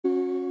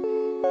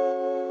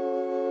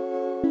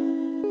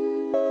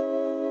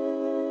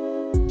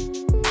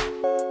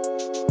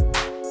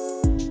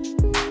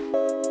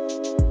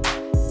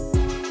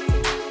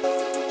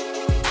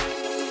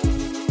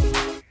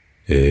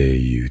Hey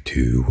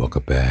YouTube,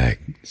 welcome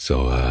back.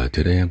 So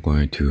today I'm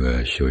going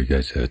to show you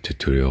guys a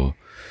tutorial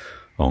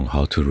on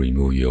how to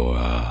remove your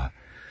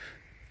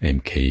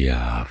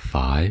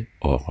MK5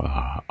 or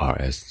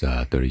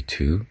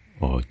RS32,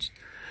 or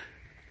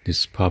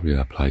this probably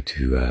apply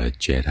to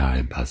Jetta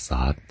and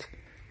Passat.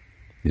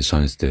 This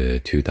one is the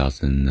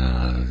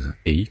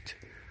 2008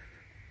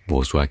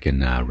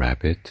 Volkswagen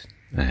Rapid,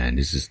 and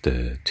this is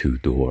the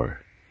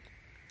 2-door.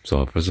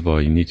 So first of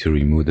all, you need to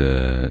remove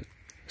the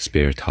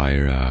spare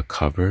tire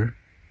cover,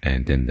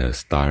 and then the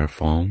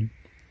styrofoam,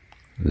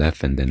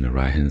 left and then the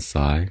right hand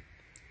side.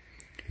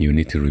 You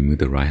need to remove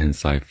the right hand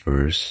side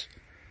first,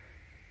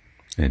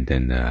 and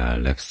then the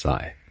left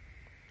side.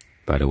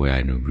 By the way, I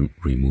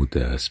remove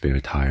the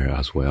spare tire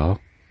as well.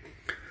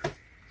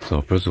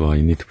 So first of all,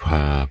 you need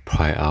to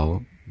pry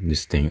out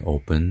this thing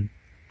open.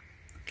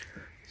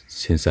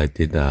 Since I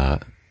did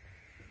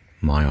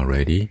mine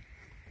already,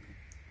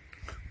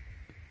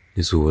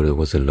 this is what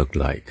it look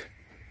like.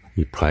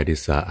 You pry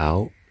this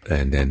out,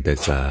 and then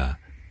there's a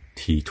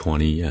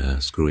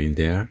T20 screw in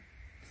there.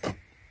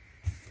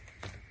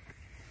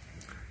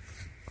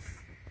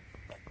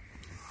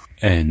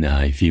 And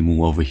if you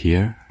move over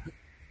here,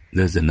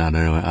 there's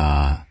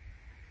another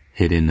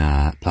hidden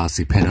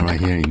plastic panel right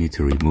here you need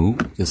to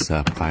remove. Just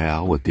pry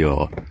out with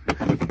your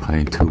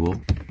prying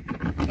tool.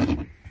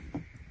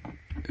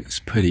 It's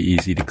pretty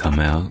easy to come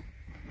out.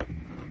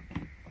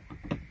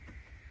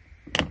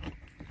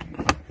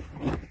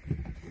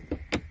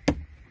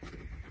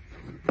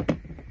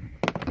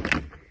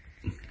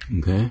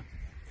 Okay,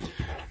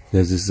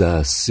 there's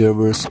this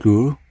silver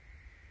screw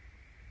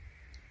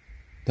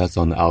that's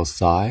on the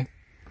outside.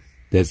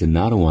 There's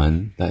another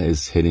one that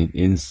is hidden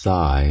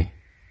inside.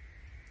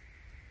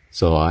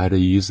 So I had to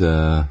use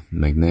a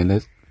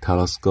magnetic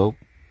telescope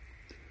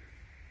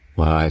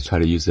while I try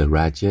to use a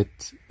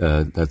ratchet.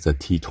 That's a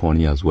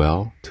T20 as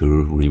well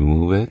to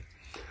remove it.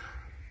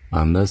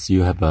 Unless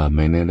you have a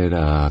magnetic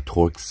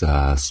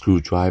Torx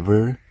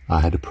screwdriver, I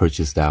had to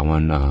purchase that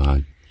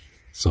one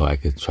so I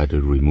could try to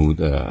remove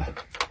the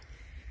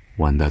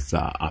one that's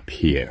up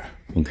here,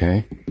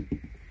 okay?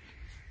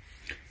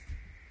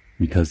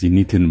 Because you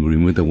need to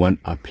remove the one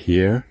up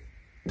here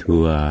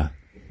to,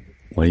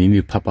 well, you need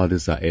to pop out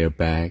this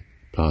airbag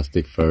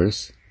plastic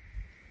first.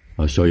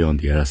 I'll show you on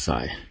the other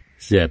side.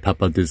 See, I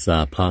pop out this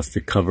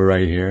plastic cover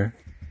right here.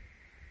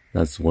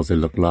 That's what it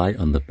look like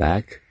on the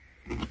back.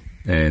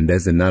 And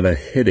there's another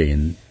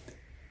hidden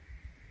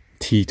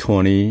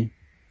T20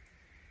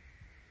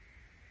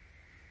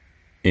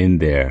 in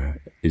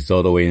there. It's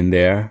all the way in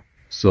there.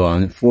 So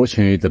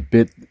unfortunately, the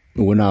bit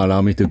will not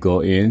allow me to go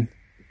in.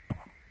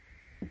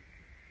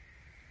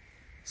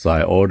 So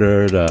I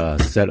ordered a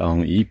set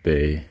on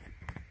eBay,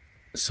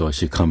 so it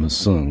should come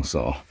soon.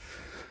 So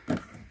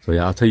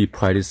yeah, after you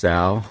pry this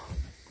out,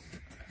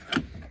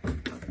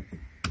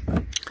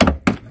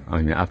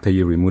 after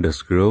you remove the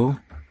screw,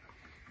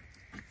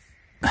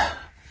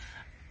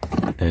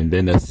 and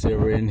then the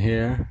silver in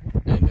here,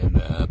 and then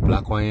the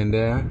black one in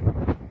there,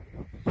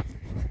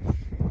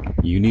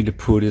 you need to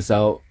pull this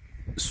out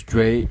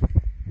straight.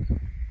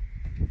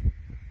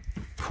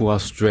 Pull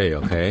out straight,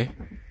 okay?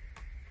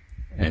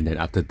 And then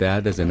after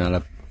that, there's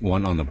another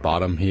one on the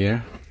bottom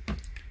here.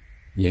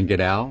 Yank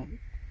it out.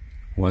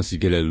 Once you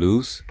get it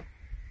loose,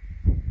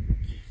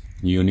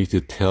 you need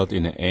to tilt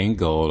in an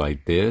angle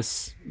like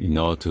this in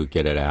order to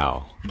get it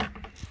out.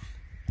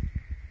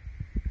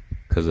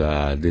 Because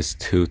this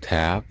two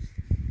tab,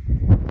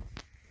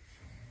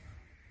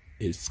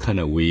 it's kind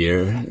of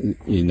weird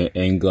in an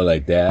angle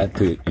like that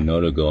in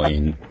order to go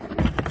in.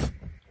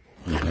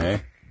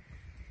 Okay,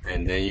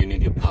 and then you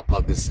need to pop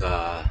out this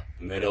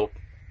metal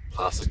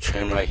plastic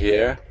trim right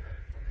here.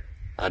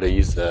 I had to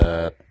use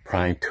a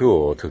prying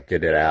tool to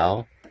get it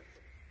out.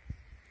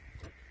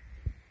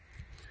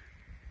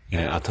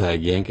 And after I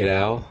yank it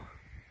out,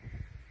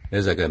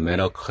 there's like a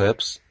metal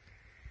clips.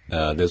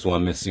 There's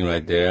one missing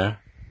right there.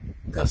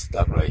 Got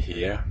stuck right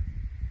here.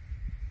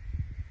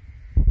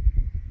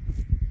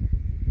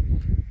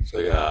 So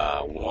you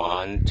got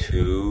 1,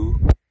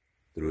 2,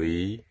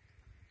 3,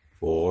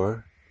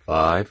 4,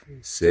 5,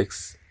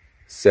 6,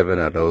 7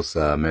 of those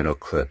metal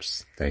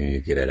clips. Then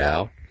you get it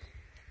out.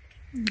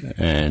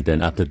 And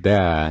then after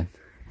that,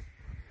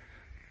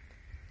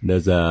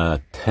 there's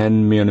a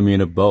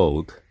 10mm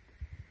bolt,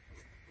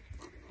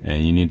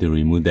 and you need to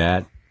remove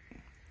that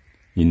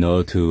in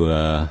order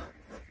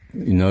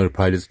to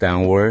pry this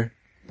downward,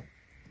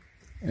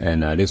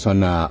 and this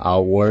one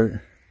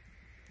outward.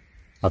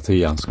 After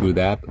you unscrew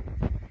that,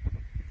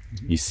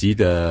 you see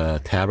the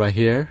tab right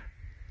here.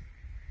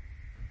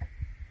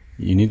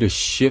 You need to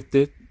shift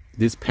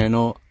this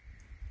panel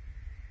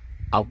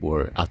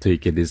upward after you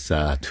get this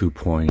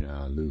 2-point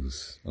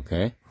loose,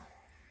 okay?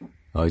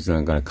 Oh, it's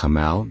not gonna come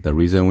out. The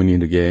reason we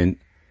need to get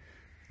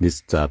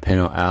this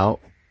panel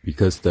out,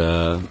 because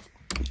the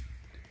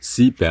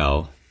seat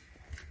belt,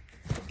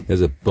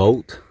 there's a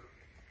bolt.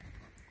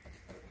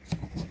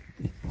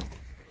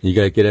 You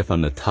gotta get it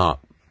from the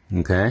top,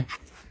 okay?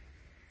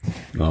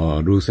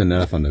 Loosen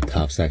up on the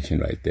top section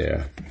right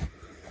there.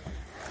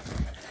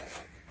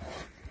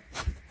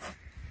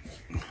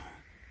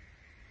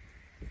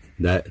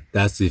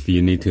 That's if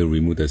you need to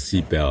remove the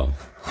seat belt.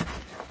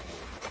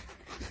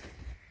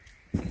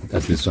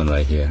 That's this one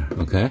right here,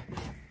 okay?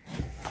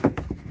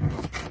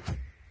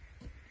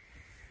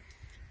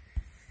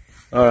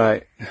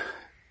 Alright.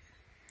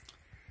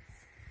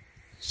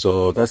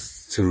 So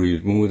that's to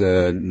remove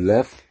the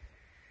left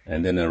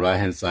and then the right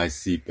hand side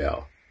seat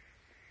belt.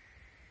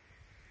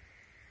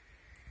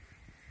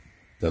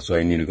 That's why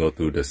you need to go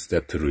through the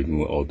step to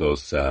remove all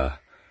those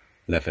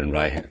left and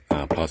right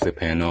plastic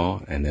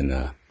panel, and then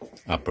the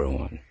upper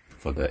one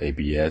for the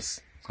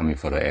ABS,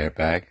 for the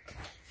airbag.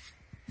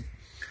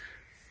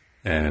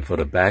 And for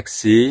the back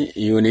seat,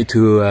 you need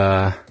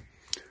to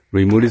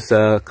remove this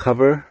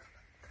cover.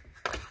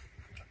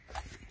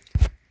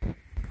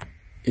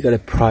 You gotta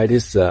pry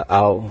this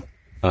out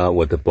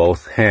with the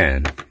both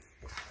hands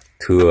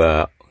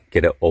to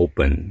get it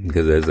open,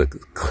 because there's a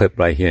clip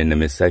right here in the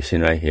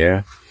midsection right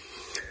here.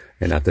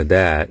 And after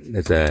that,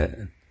 there's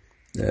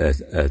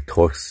a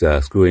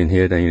Torx screw in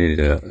here that you need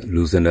to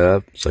loosen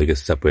up so you can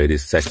separate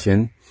this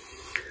section.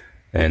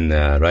 And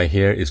right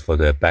here is for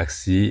the back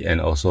seat and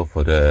also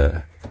for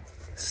the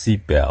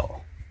seat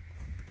belt.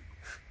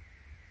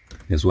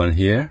 There's one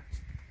here,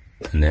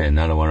 and then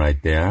another one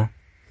right there.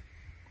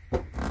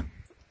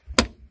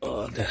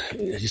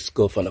 Just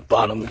go from the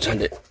bottom and try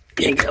to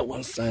yank that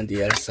one side,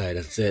 the other side.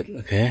 That's it.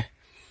 Okay.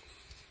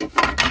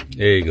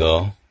 There you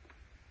go.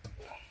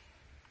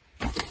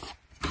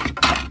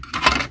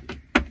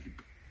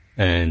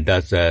 And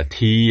that's a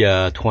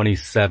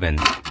T27.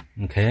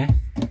 Okay.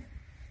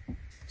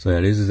 So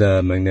yeah, this is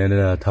the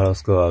magnetic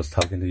telescope I was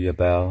talking to you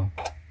about.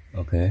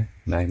 Okay,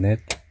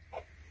 magnet.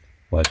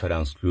 Well, I try to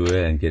unscrew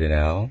it and get it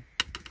out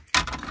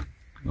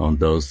on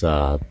those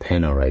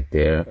panel right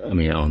there. I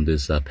mean, on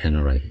this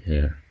panel right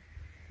here,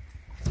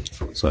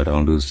 so I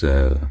don't lose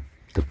the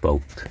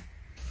bolt.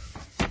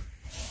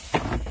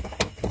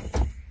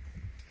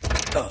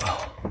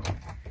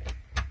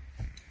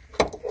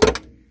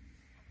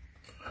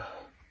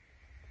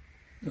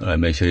 Alright,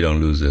 make sure you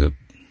don't lose the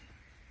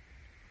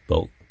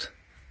bolt.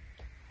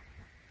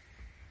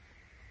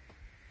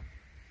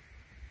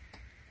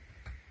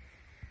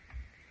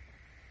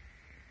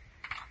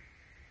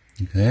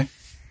 Okay.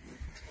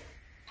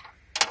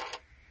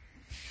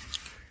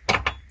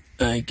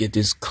 I get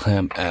this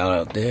clamp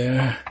out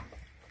there.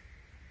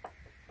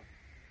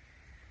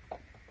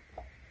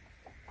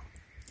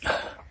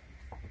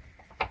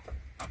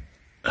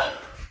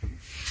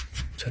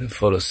 Try to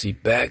fold the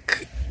seat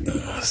back.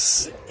 Let's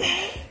see.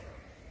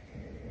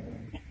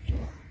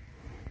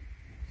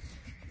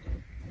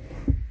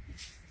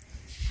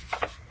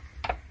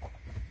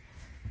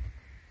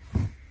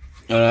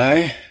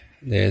 Alright,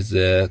 there's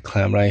a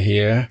clamp right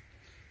here.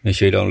 Make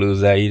sure you don't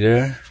lose that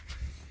either.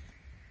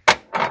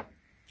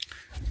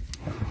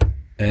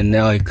 And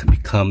now it can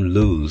become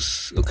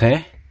loose,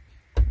 okay?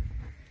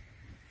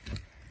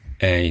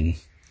 And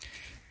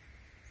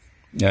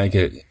now I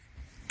can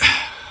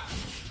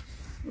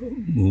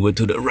move it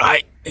to the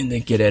right and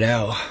then get it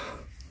out.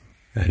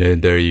 And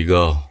then there you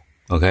go,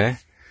 okay?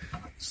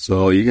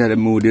 So you gotta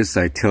move this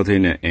like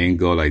tilting an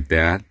angle like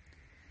that.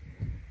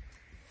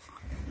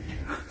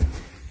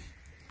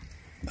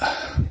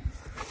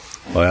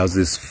 Or else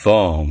this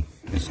foam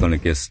is gonna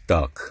get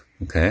stuck,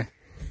 okay?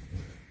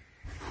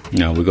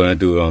 Now we're gonna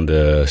do it on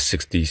the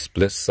 60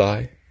 split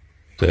side.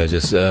 So I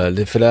just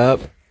lift it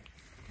up,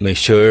 make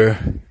sure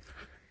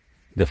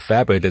the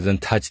fabric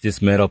doesn't touch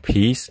this metal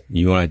piece.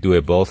 You wanna do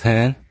it both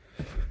hands.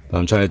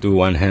 I'm trying to do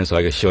one hand so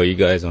I can show you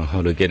guys on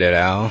how to get it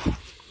out.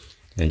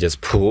 And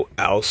just pull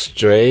out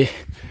straight.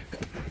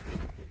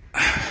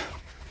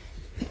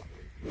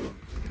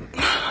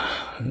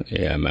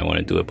 Yeah, I might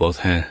wanna do it both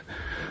hands.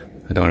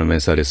 I don't want to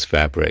mess up this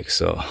fabric,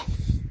 so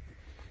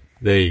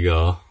there you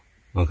go.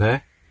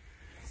 Okay,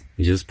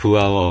 you just pull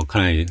out or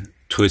kind of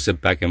twist it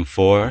back and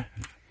forth,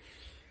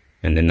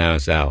 and then now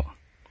it's out.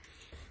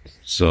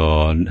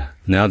 So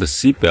now the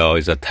seatbelt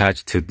is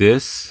attached to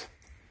this.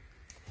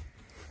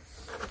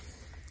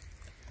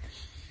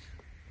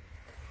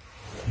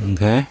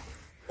 Okay,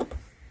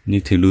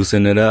 need to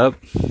loosen it up.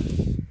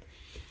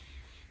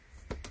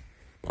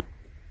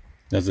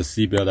 That's the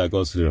seatbelt that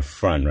goes to the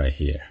front right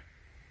here.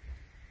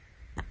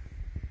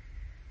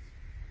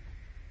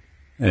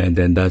 And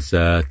then that's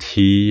a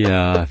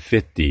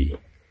T50,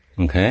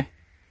 okay?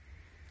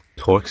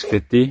 Torx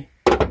 50.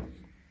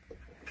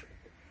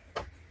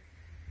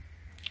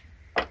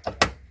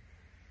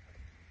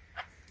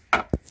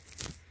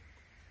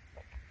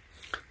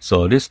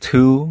 So this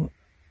two,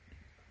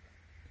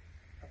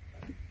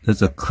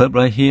 there's a clip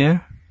right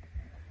here.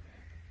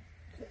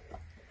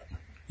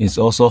 It's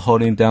also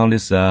holding down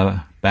this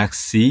back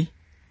seat.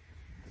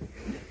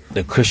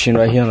 The cushion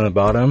right here on the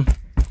bottom.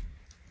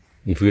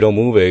 If we don't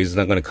move it, it's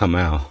not gonna come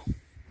out.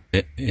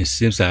 It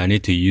seems like I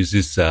need to use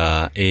this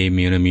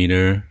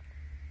 8mm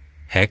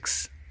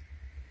hex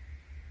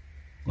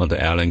on the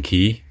Allen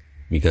key,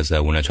 because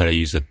when I try to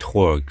use the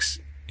Torx,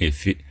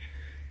 it's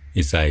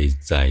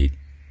like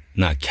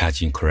not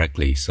catching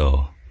correctly.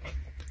 So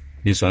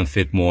this one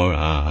fit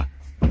more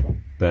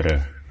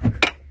better.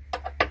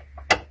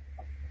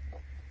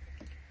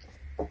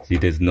 See,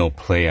 there's no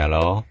play at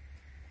all.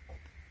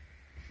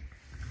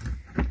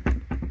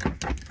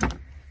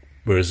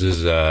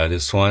 Versus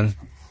this one,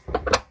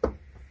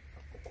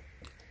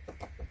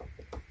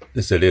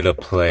 it's a little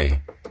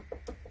play.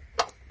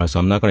 So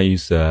I'm not gonna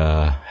use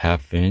a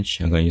 1/2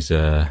 inch. I'm gonna use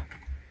a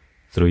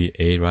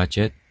 3/8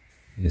 ratchet.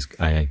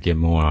 I get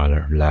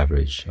more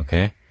leverage.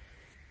 Okay.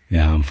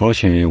 Yeah.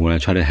 Unfortunately, when I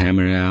try to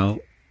hammer it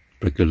out,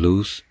 break it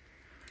loose,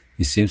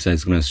 it seems like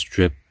it's gonna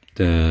strip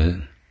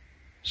the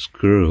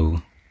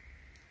screw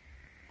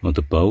or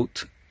the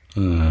bolt.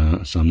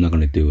 So I'm not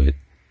gonna do it.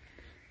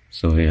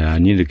 So yeah, I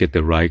need to get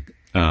the right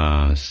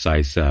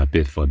size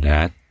bit for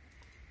that,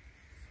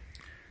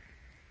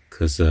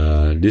 because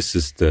this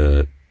is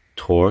the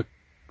Torx,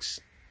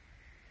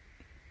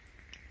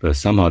 but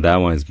somehow that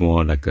one is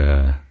more like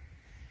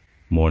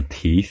more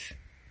teeth.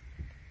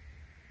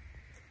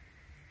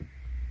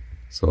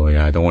 So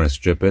yeah, I don't want to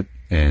strip it,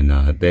 and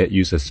they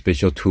use a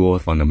special tool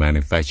from the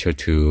manufacturer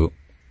to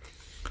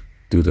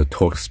do the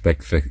torque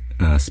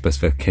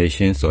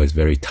specification, so it's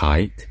very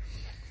tight.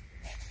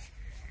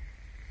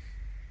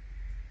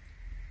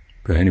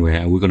 But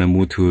anyway, we're gonna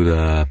move to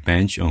the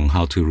bench on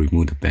how to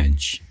remove the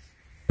bench.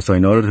 So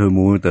in order to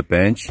remove the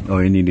bench,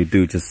 all you need to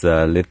do is just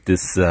lift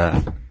this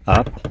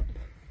up,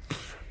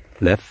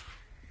 left,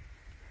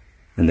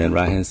 and then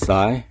right hand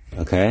side.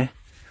 Okay.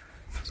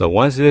 So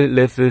once you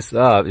lift this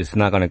up, it's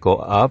not gonna go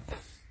up.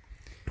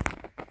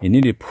 You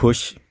need to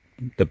push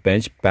the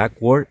bench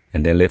backward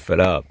and then lift it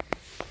up,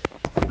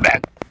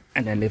 back,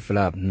 and then lift it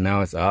up.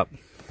 Now it's up.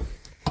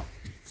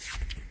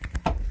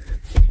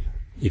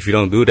 If you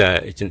don't do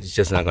that, it's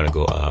just not gonna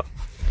go up.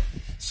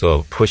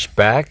 So push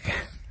back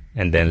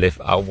and then lift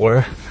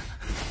outward.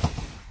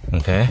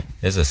 Okay,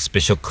 there's a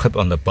special clip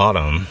on the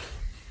bottom.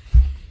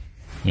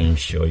 Let me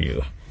show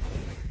you.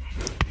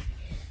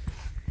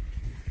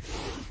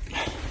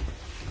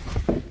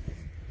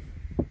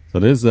 So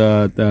there's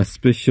the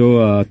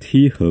special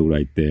T-hook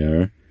right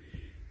there.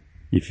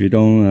 If you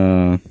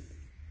don't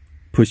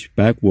push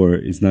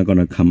backward, it's not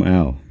gonna come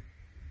out.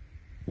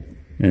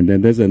 And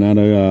then there's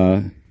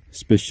another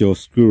special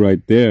screw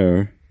right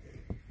there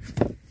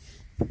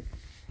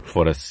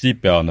for the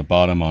seatbelt on the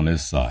bottom on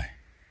this side.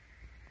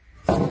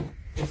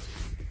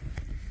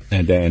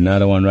 And then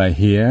another one right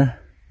here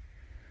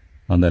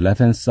on the left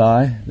hand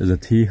side. There's a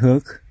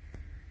T-hook,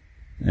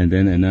 and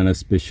then another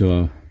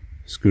special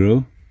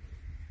screw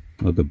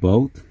of the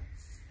bolt.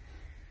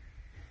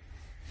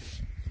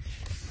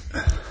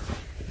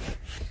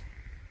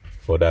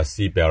 For that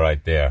seatbelt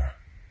right there.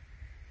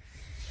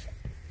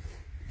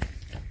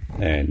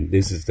 And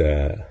this is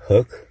the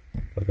hook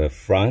for the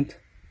front.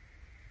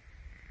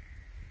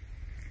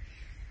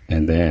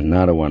 And then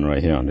another one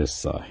right here on this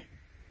side.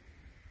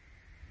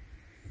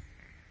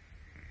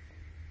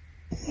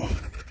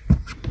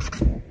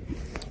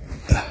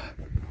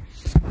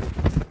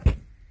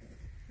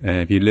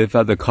 And if you lift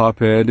up the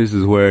carpet, this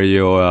is where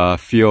your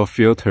fuel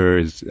filter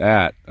is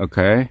at,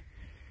 okay?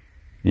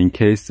 In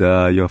case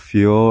your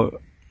fuel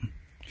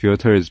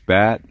filter is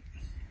bad,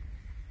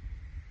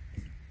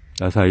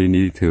 that's how you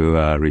need to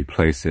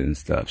replace it and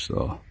stuff.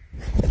 So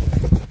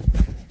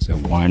there's a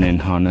winding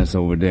harness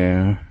over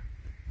there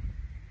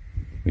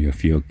with your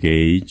fuel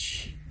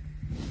gauge.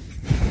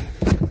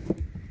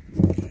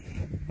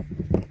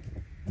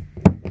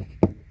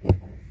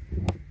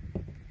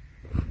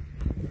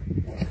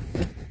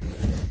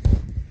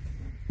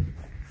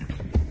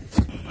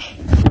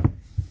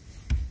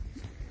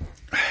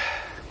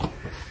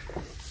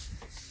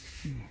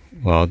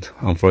 Well,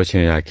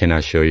 unfortunately, I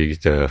cannot show you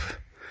the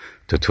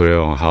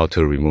tutorial on how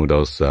to remove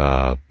those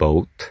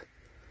bolts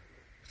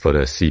for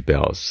the seat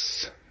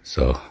belts.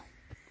 So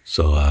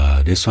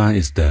this one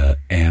is the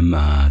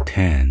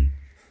M10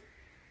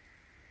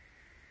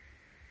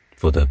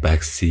 for the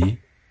back seat,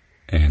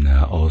 and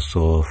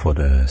also for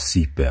the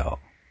seat belt.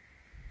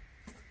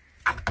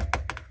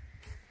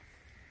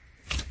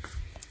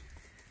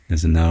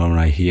 There's another one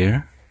right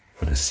here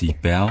for the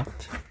seat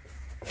belt.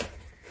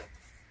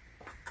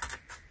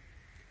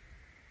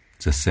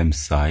 It's the same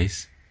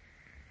size.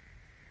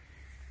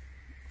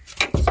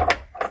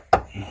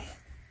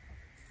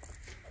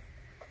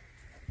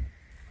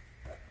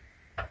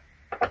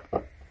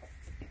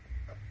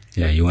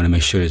 Yeah, you want to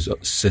make sure it's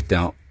sit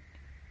down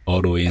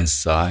all the way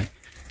inside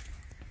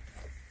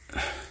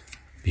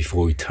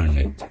before we turn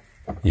it.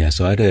 Yeah,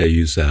 so I had to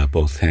use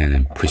both hands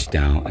and push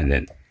down and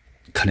then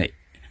kind of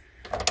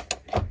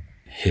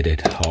hit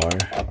it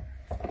hard.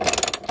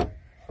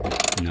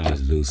 Now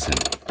it's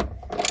loosened.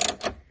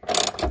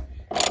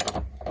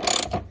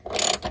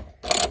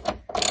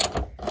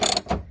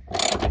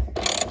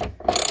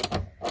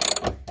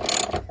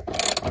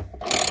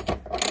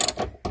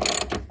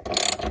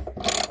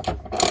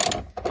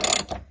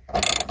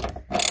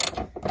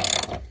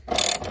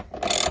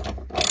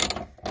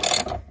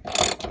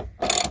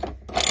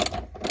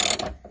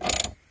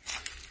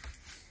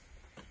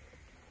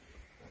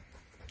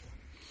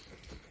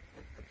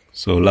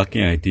 So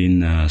lucky I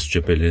didn't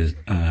strip it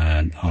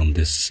on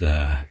this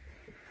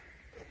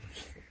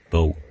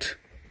bolt,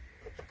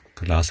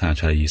 The last time I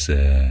tried to use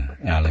a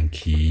Allen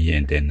key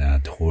and then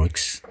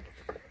Torx,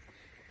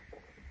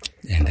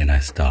 and then I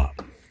stopped.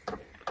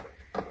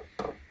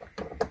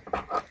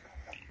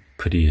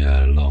 Pretty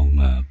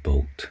long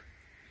bolt.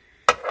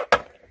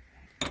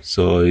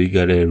 So you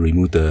gotta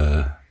remove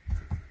the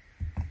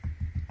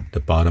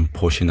bottom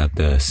portion of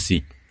the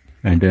seat.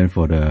 And then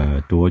for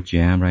the door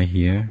jamb right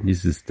here,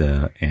 this is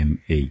the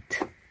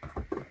M8.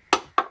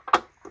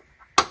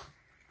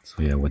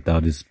 So yeah,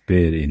 without this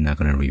bit, you're not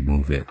gonna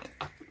remove it.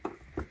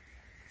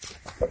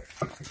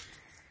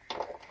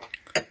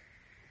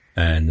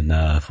 And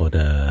for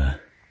the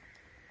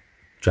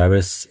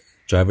driver's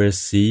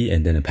seat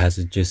and then the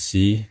passenger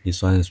seat,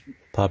 this one is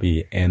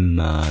probably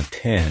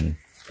M10.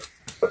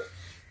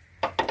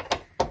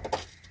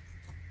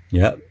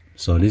 Yep,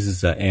 so this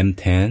is a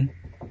M10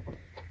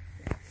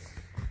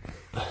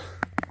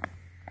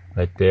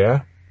 right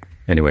there.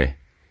 Anyway,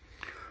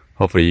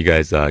 hopefully you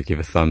guys give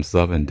a thumbs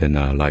up and then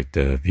like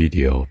the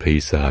video.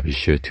 Please be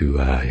sure to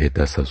hit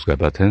the subscribe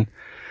button,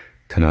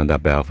 turn on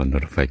that bell for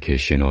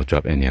notification, or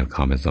drop any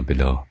comments down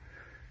below.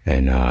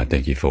 And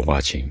thank you for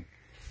watching.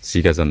 See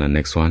you guys on the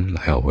next one,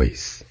 like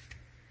always.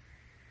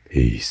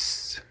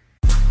 Peace.